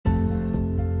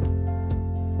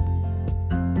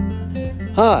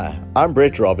Hi, I'm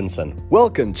Brett Robinson.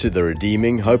 Welcome to the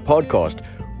Redeeming Hope Podcast,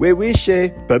 where we share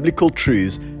biblical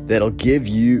truths that'll give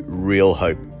you real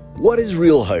hope. What is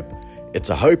real hope? It's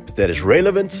a hope that is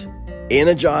relevant,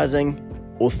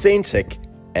 energizing, authentic,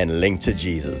 and linked to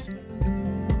Jesus.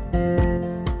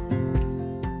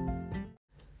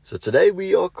 So today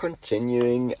we are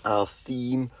continuing our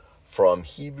theme from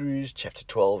Hebrews chapter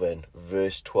 12 and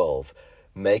verse 12.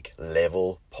 Make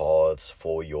level paths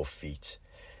for your feet.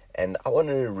 And I want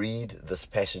to read this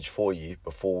passage for you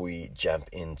before we jump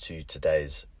into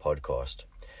today's podcast.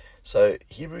 So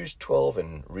Hebrews 12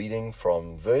 and reading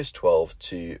from verse 12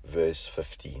 to verse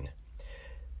 15.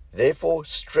 Therefore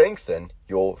strengthen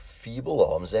your feeble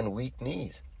arms and weak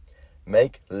knees.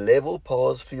 Make level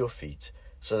paths for your feet,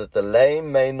 so that the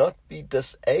lame may not be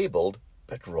disabled,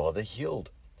 but rather healed.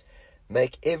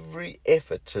 Make every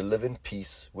effort to live in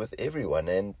peace with everyone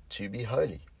and to be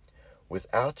holy.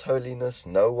 Without holiness,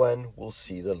 no one will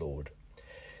see the Lord.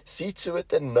 See to it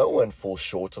that no one falls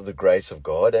short of the grace of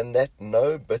God, and that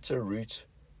no bitter root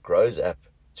grows up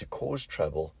to cause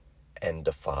trouble and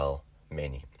defile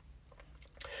many.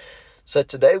 So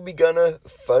today we're going to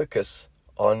focus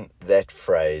on that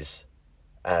phrase,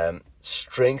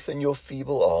 strengthen your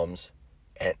feeble arms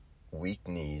and weak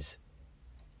knees,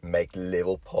 make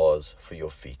level paths for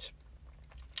your feet.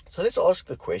 So let's ask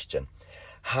the question,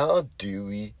 how do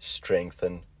we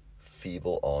strengthen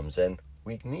feeble arms and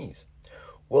weak knees?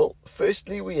 Well,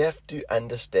 firstly, we have to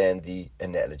understand the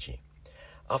analogy.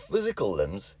 Our physical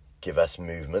limbs give us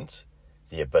movement,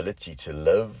 the ability to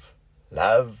live,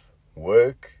 love,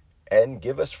 work, and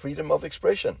give us freedom of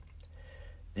expression.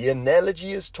 The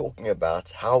analogy is talking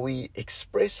about how we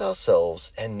express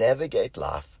ourselves and navigate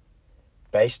life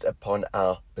based upon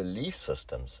our belief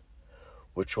systems,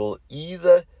 which will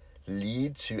either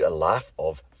lead to a life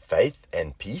of faith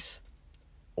and peace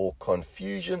or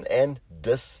confusion and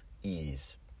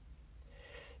dis-ease.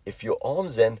 If your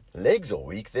arms and legs are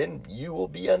weak, then you will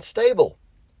be unstable.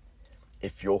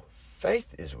 If your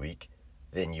faith is weak,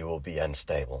 then you will be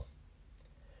unstable.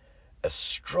 A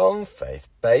strong faith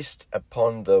based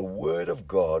upon the Word of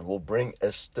God will bring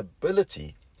a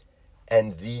stability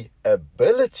and the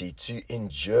ability to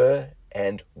endure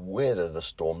and weather the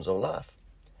storms of life.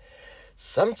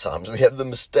 Sometimes we have the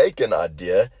mistaken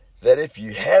idea that if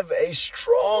you have a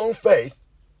strong faith,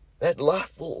 that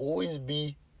life will always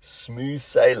be smooth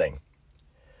sailing.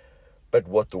 But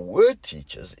what the Word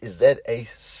teaches is that a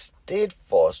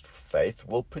steadfast faith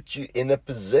will put you in a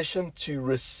position to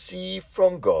receive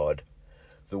from God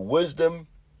the wisdom,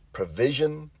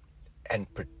 provision,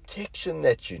 and protection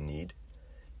that you need,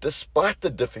 despite the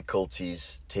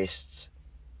difficulties, tests,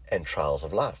 and trials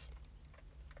of life.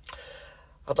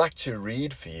 I'd like to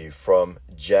read for you from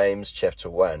James chapter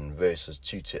 1, verses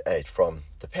 2 to 8 from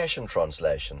the Passion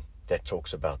Translation that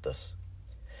talks about this.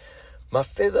 My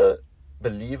fellow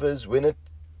believers, when it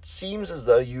seems as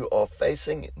though you are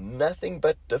facing nothing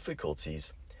but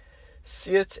difficulties,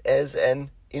 see it as an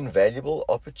invaluable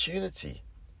opportunity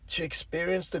to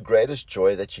experience the greatest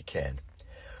joy that you can.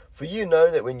 For you know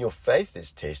that when your faith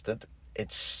is tested,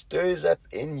 it stirs up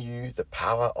in you the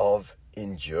power of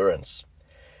endurance.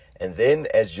 And then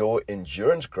as your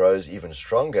endurance grows even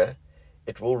stronger,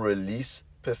 it will release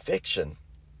perfection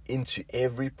into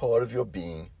every part of your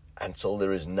being until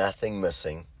there is nothing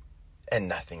missing and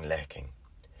nothing lacking.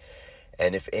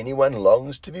 And if anyone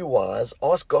longs to be wise,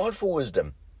 ask God for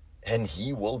wisdom, and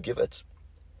He will give it.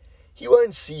 He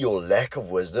won't see your lack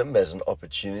of wisdom as an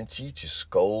opportunity to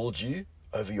scold you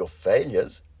over your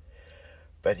failures,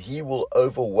 but He will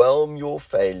overwhelm your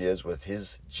failures with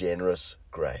His generous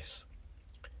grace.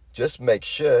 Just make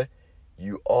sure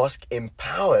you ask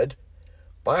empowered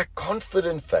by a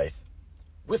confident faith,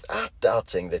 without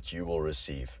doubting that you will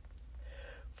receive.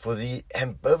 For the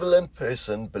ambivalent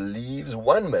person believes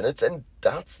 1 minute and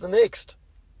doubts the next.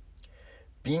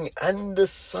 Being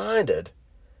undecided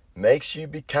makes you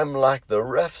become like the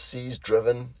rough seas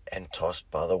driven and tossed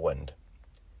by the wind.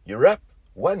 You're up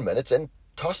 1 minute and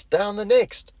tossed down the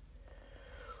next.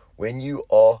 When you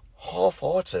are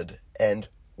half-hearted and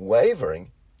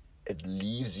wavering, it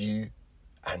leaves you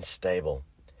unstable.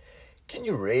 Can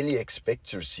you really expect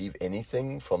to receive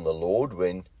anything from the Lord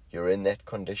when you're in that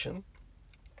condition?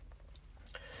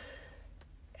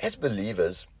 As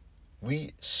believers,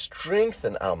 we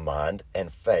strengthen our mind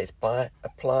and faith by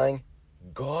applying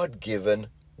God-given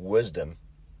wisdom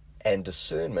and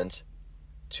discernment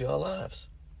to our lives.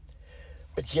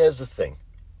 But here's the thing.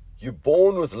 You're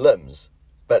born with limbs,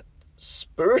 but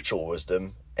spiritual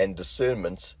wisdom and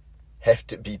discernment have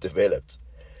to be developed.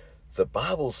 The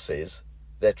Bible says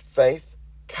that faith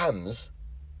comes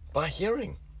by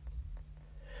hearing.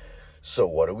 So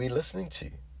what are we listening to?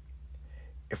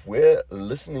 If we're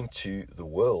listening to the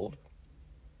world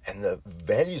and the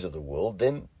values of the world,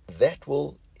 then that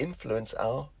will influence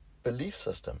our belief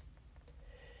system.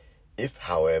 If,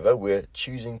 however, we're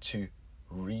choosing to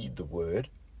read the Word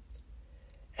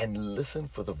and listen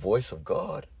for the voice of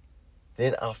God,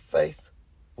 then our faith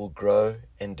will grow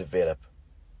and develop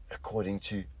according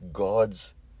to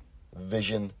God's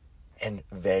vision and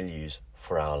values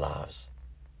for our lives.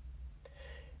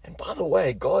 And by the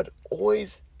way, God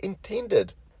always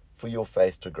intended for your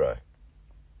faith to grow.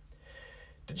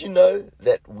 Did you know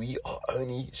that we are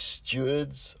only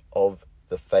stewards of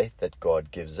the faith that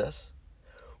God gives us?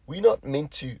 We're not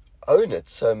meant to own it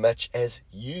so much as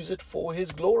use it for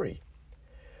His glory.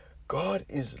 God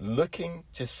is looking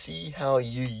to see how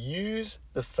you use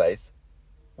the faith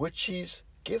which He's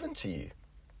given to you.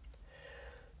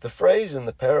 The phrase in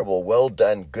the parable, "Well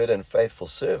done, good and faithful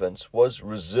servants," was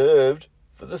reserved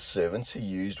for the servants who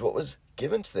used what was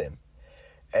given to them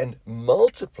and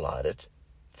multiplied it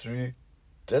through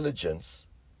diligence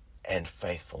and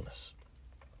faithfulness.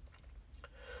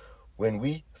 When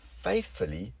we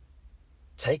faithfully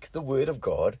take the Word of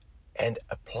God and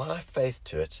apply faith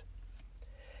to it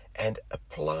and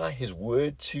apply His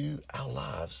Word to our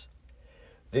lives,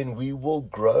 then we will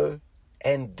grow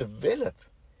and develop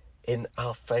in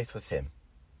our faith with Him.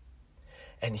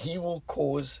 And He will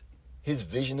cause His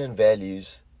vision and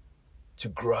values to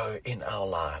grow in our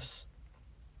lives.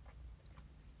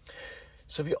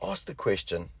 So we ask the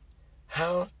question,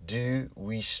 how do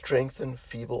we strengthen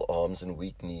feeble arms and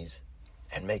weak knees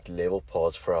and make level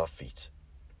paths for our feet?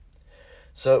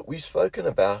 So we've spoken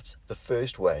about the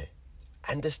first way,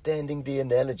 understanding the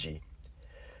analogy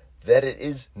that it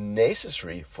is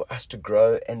necessary for us to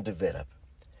grow and develop,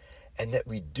 and that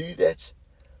we do that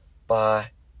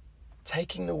by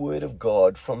taking the Word of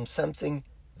God from something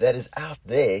that is out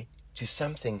there to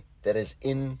something that is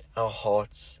in our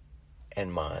hearts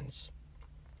and minds.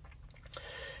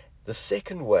 The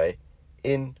second way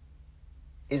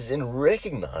is in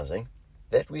recognizing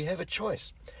that we have a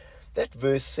choice. That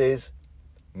verse says,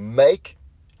 "Make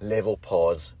level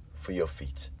paths for your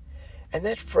feet." And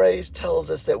that phrase tells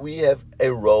us that we have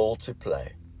a role to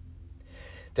play.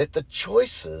 That the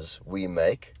choices we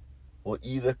make will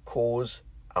either cause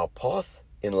our path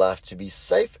in life to be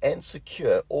safe and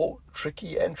secure or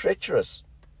tricky and treacherous.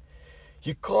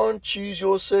 You can't choose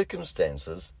your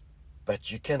circumstances,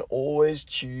 but you can always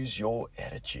choose your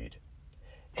attitude.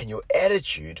 And your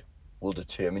attitude will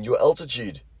determine your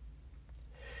altitude.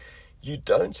 You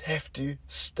don't have to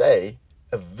stay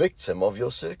a victim of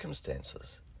your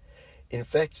circumstances. In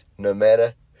fact, no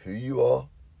matter who you are,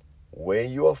 where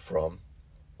you are from,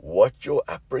 what your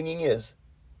upbringing is,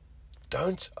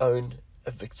 don't own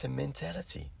a victim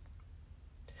mentality.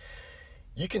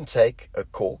 You can take a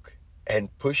cork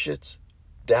and push it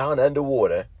down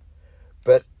underwater,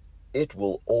 but it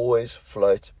will always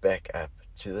float back up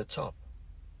to the top.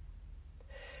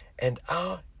 And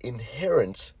our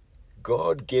inherent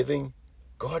God-given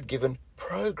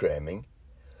programming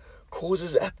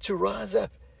causes us to rise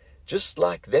up, just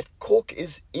like that cork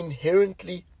is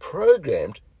inherently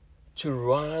programmed to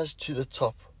rise to the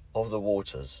top of the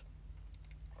waters.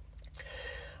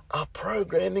 Our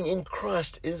programming in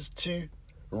Christ is to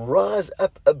rise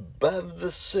up above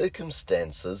the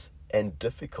circumstances and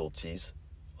difficulties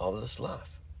of this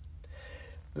life.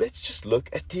 Let's just look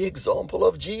at the example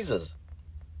of Jesus.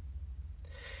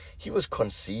 He was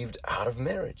conceived out of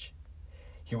marriage.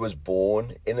 He was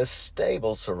born in a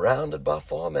stable surrounded by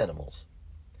farm animals.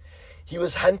 He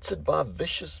was hunted by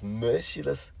vicious,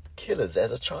 merciless killers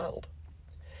as a child.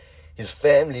 His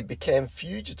family became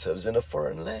fugitives in a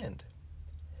foreign land.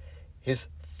 His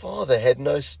father had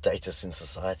no status in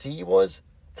society. He was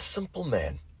a simple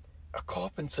man, a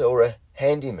carpenter or a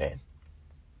handyman.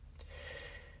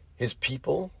 His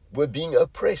people were being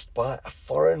oppressed by a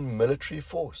foreign military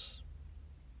force.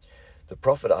 The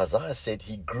prophet Isaiah said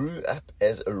he grew up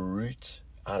as a root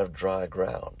out of dry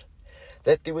ground,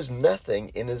 that there was nothing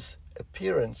in his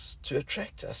appearance to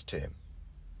attract us to him.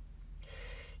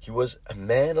 He was a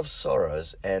man of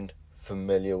sorrows and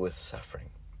familiar with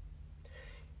suffering.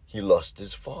 He lost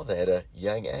his father at a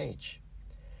young age,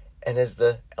 and as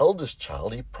the eldest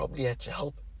child, he probably had to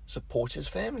help support his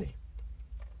family.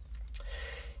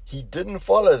 He didn't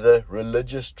follow the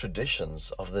religious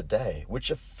traditions of the day, which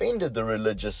offended the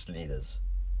religious leaders,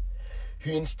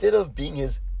 who instead of being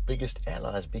his biggest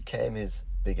allies became his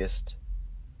biggest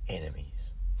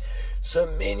enemies. So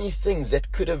many things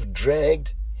that could have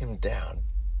dragged him down,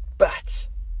 but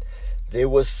there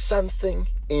was something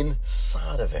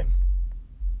inside of him.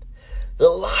 the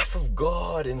life of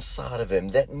God inside of him,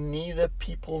 that neither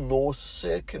people nor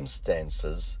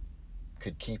circumstances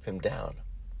could keep him down.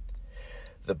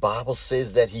 The Bible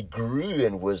says that he grew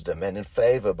in wisdom and in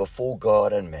favor before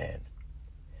God and man.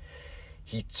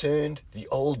 He turned the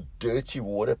old dirty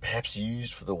water, perhaps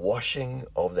used for the washing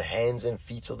of the hands and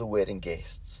feet of the wedding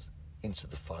guests, into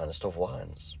the finest of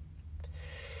wines.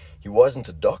 He wasn't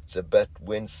a doctor, but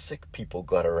when sick people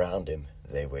got around him,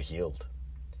 they were healed.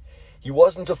 He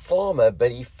wasn't a farmer, but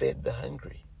he fed the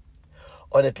hungry.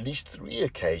 On at least 3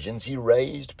 occasions, he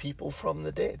raised people from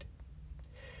the dead.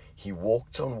 He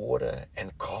walked on water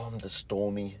and calmed the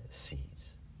stormy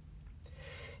seas.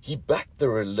 He backed the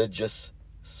religious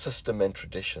system and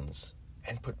traditions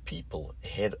and put people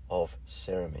ahead of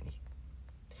ceremony.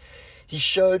 He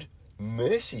showed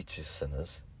mercy to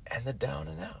sinners and the down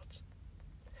and out.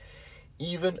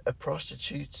 Even a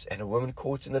prostitute and a woman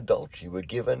caught in adultery were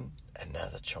given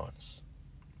another chance.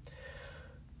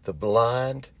 The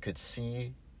blind could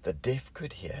see, the deaf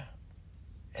could hear,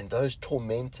 and those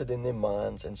tormented in their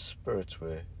minds and spirits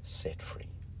were set free.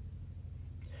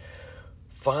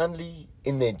 Finally,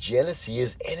 in their jealousy,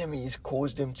 his enemies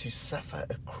caused him to suffer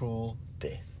a cruel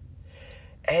death.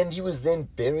 And he was then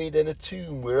buried in a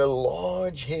tomb where a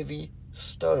large, heavy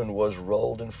stone was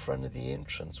rolled in front of the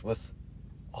entrance with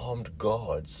armed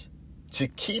guards to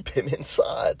keep him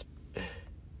inside.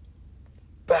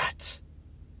 But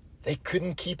they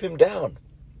couldn't keep him down.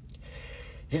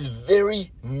 His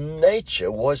very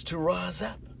nature was to rise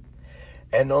up.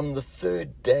 And on the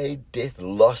 3rd day, death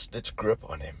lost its grip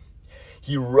on him.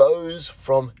 He rose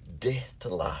from death to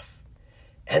life.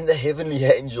 And the heavenly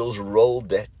angels rolled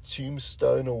that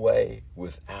tombstone away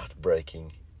without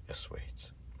breaking a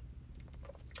sweat.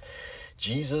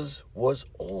 Jesus was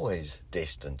always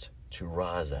destined to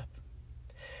rise up.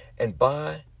 And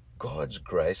by God's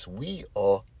grace, we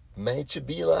are made to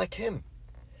be like him.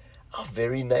 Our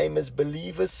very name as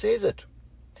believers says it.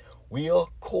 We are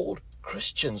called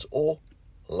Christians, or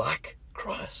like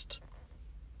Christ.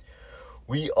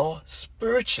 We are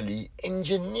spiritually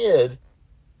engineered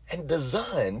and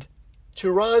designed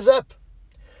to rise up.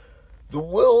 The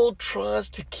world tries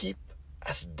to keep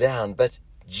us down, but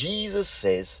Jesus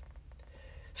says,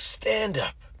 stand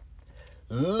up,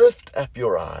 lift up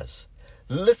your eyes,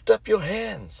 lift up your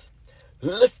hands,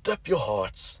 lift up your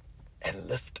hearts, and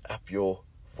lift up your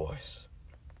voice.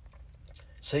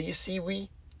 So you see, we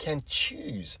can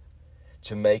choose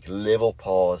to make level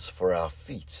paths for our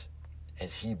feet,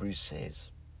 as Hebrews says.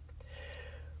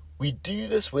 We do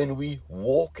this when we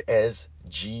walk as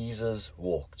Jesus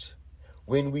walked,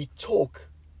 when we talk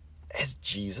as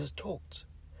Jesus talked,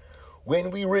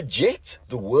 when we reject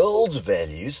the world's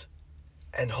values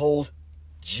and hold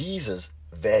Jesus'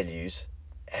 values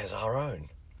as our own.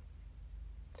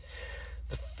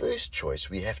 The first choice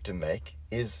we have to make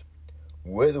is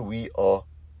whether we are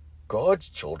God's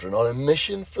children on a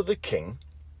mission for the King,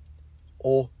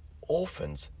 or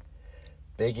orphans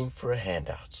begging for a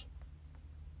handout.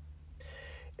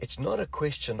 It's not a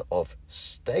question of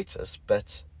status,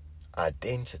 but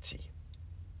identity.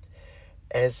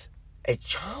 As a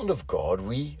child of God,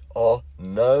 we are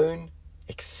known,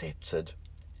 accepted,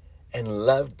 and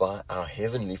loved by our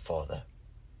Heavenly Father.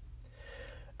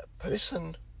 A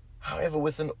person, however,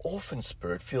 with an orphan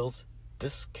spirit feels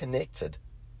disconnected,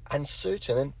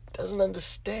 uncertain, and doesn't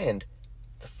understand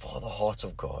the Father heart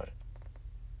of God.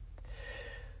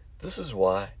 This is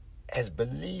why, as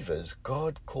believers,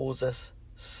 God calls us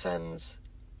sons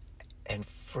and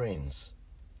friends,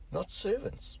 not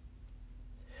servants.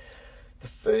 The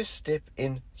first step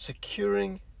in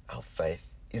securing our faith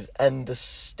is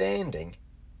understanding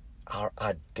our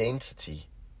identity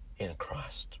in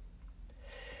Christ.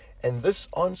 And this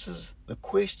answers the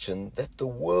question that the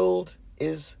world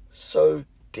is so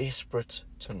desperate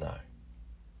to know.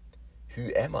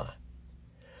 Who am I?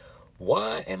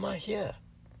 Why am I here?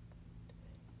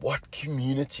 What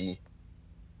community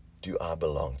do I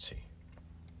belong to?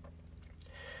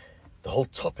 The whole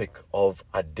topic of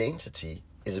identity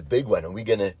is a big one, and we're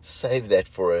going to save that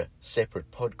for a separate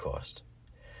podcast.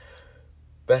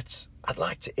 But I'd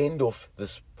like to end off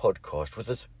this podcast with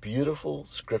this beautiful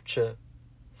scripture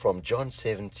from John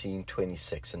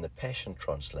 17:26 in the Passion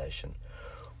Translation,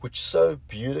 which so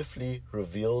beautifully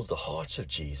reveals the heart of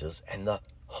Jesus and the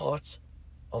heart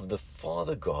of the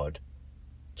Father God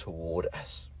toward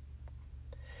us.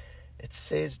 It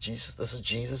says, this is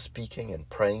Jesus speaking and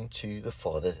praying to the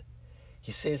Father.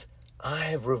 He says, I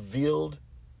have revealed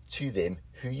to them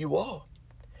who you are,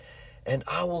 and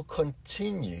I will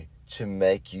continue to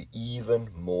make you even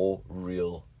more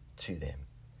real to them,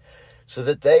 so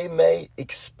that they may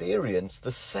experience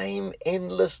the same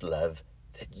endless love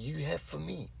that you have for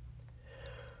me.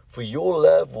 For your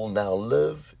love will now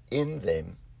live in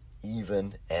them,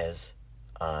 even as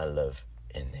I live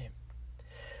in them.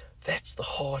 That's the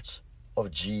heart of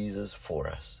Jesus for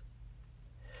us.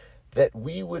 That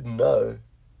we would know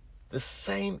the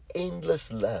same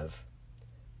endless love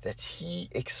that he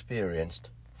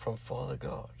experienced from Father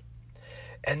God.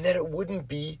 And that it wouldn't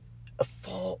be a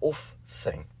far off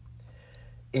thing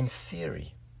in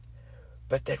theory,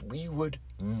 but that we would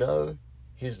know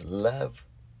his love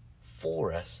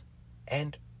for us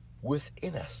and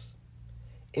within us,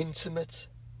 intimate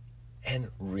and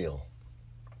real.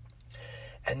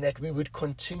 And that we would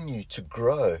continue to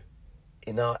grow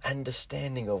in our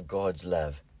understanding of God's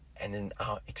love and in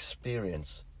our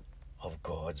experience of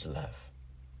God's love.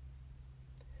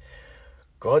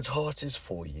 God's heart is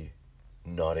for you,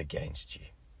 not against you.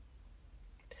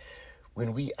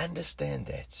 When we understand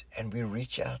that and we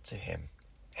reach out to him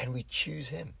and we choose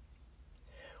him,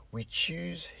 we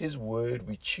choose his word,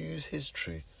 we choose his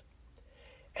truth,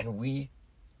 and we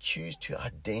choose to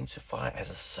identify as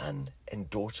a son and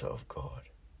daughter of God,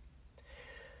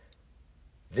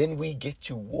 then we get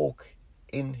to walk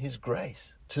in his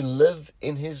grace, to live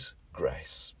in his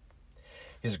grace.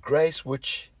 His grace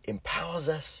which empowers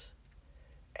us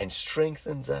and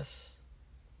strengthens us,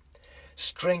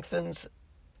 strengthens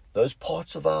those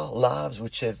parts of our lives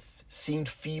which have seemed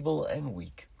feeble and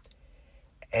weak,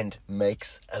 and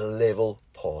makes a level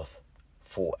path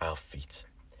for our feet.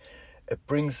 It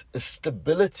brings a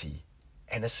stability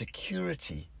and a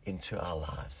security into our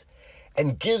lives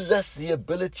and gives us the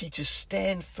ability to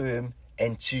stand firm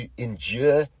and to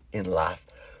endure in life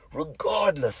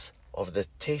regardless of the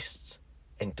tests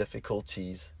and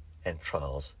difficulties and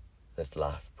trials that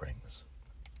life brings.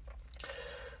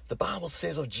 The Bible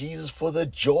says of Jesus, for the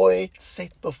joy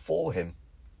set before him,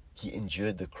 he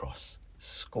endured the cross,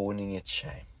 scorning its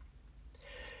shame.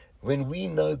 When we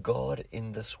know God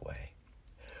in this way,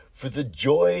 for the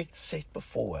joy set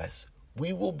before us,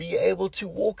 we will be able to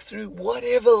walk through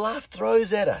whatever life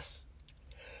throws at us.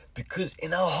 Because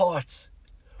in our hearts,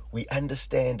 we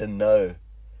understand and know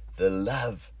the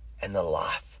love and the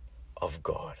life of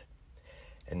God.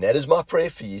 And that is my prayer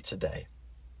for you today.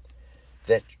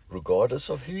 That regardless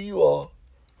of who you are,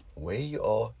 where you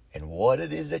are, and what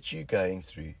it is that you're going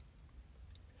through,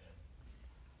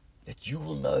 that you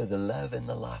will know the love and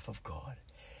the life of God.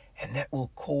 And that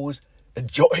will cause a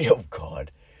joy of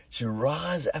God to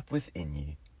rise up within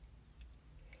you.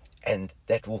 And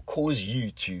that will cause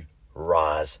you to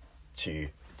rise to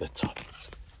the top.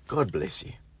 God bless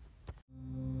you.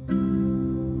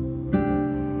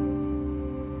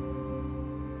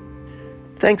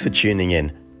 Thanks for tuning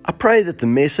in. I pray that the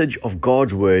message of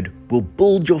God's word will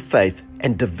build your faith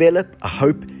and develop a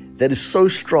hope that is so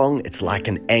strong it's like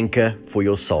an anchor for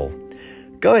your soul.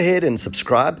 Go ahead and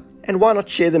subscribe, and why not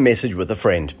share the message with a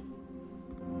friend?